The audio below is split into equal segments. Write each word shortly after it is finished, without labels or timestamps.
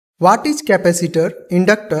What is capacitor,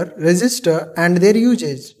 inductor, resistor and their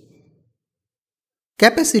usage?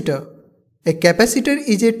 Capacitor. A capacitor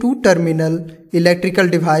is a two-terminal electrical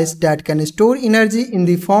device that can store energy in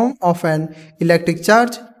the form of an electric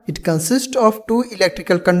charge. It consists of two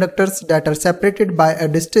electrical conductors that are separated by a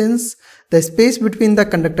distance. The space between the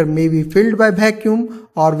conductor may be filled by vacuum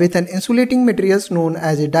or with an insulating material known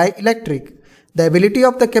as a dielectric. The ability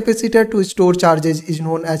of the capacitor to store charges is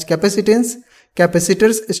known as capacitance.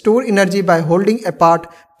 Capacitors store energy by holding apart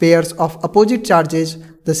pairs of opposite charges.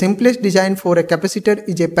 The simplest design for a capacitor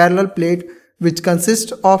is a parallel plate which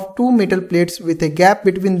consists of two metal plates with a gap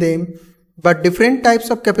between them. But different types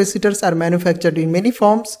of capacitors are manufactured in many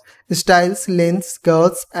forms, styles, lengths,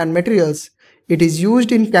 girths, and materials. It is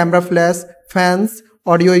used in camera flash, fans,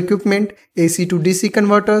 audio equipment, AC to DC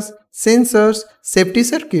converters, sensors, safety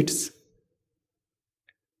circuits.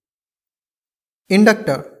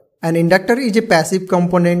 Inductor. An inductor is a passive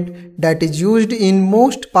component that is used in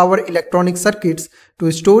most power electronic circuits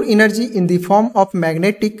to store energy in the form of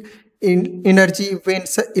magnetic energy. When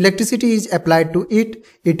electricity is applied to it,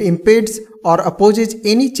 it impedes or opposes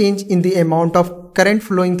any change in the amount of current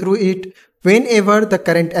flowing through it. Whenever the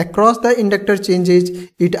current across the inductor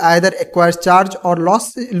changes, it either acquires charge or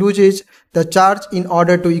loses the charge in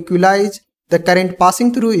order to equalize the current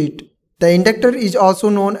passing through it. The inductor is also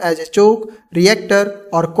known as a choke, reactor,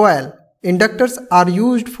 or coil. Inductors are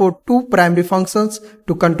used for two primary functions: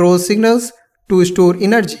 to control signals, to store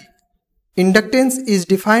energy. Inductance is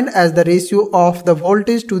defined as the ratio of the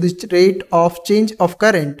voltage to the rate of change of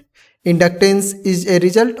current. Inductance is a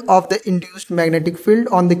result of the induced magnetic field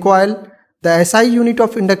on the coil. The SI unit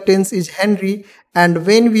of inductance is Henry, and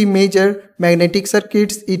when we measure magnetic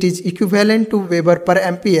circuits, it is equivalent to Weber per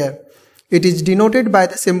ampere. It is denoted by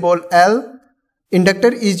the symbol L.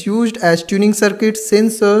 Inductor is used as tuning circuits,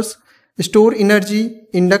 sensors, store energy,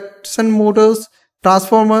 induction motors,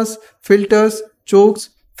 transformers, filters,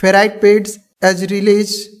 chokes, ferrite pads as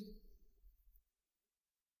relays.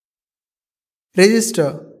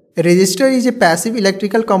 Resistor. A resistor is a passive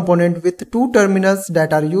electrical component with two terminals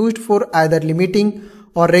that are used for either limiting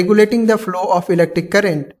or regulating the flow of electric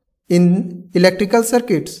current in electrical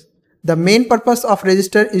circuits. The main purpose of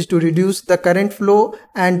resistor is to reduce the current flow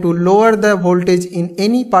and to lower the voltage in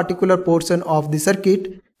any particular portion of the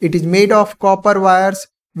circuit. It is made of copper wires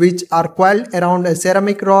which are coiled around a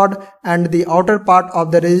ceramic rod, and the outer part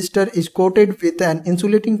of the resistor is coated with an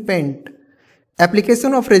insulating paint.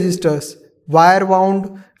 Application of resistors.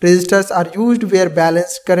 Wire-wound resistors are used where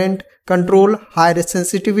balanced current control, high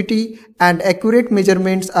sensitivity, and accurate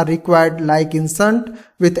measurements are required, like in shunt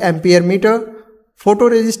with ampere meter.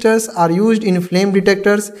 Photoresistors are used in flame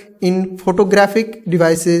detectors in photographic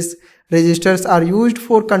devices. Resistors are used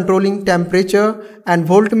for controlling temperature and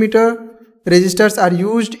voltmeter. Resistors are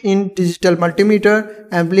used in digital multimeter,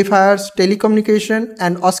 amplifiers, telecommunication,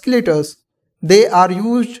 and oscillators. They are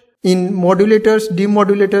used in modulators,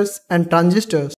 demodulators, and transistors.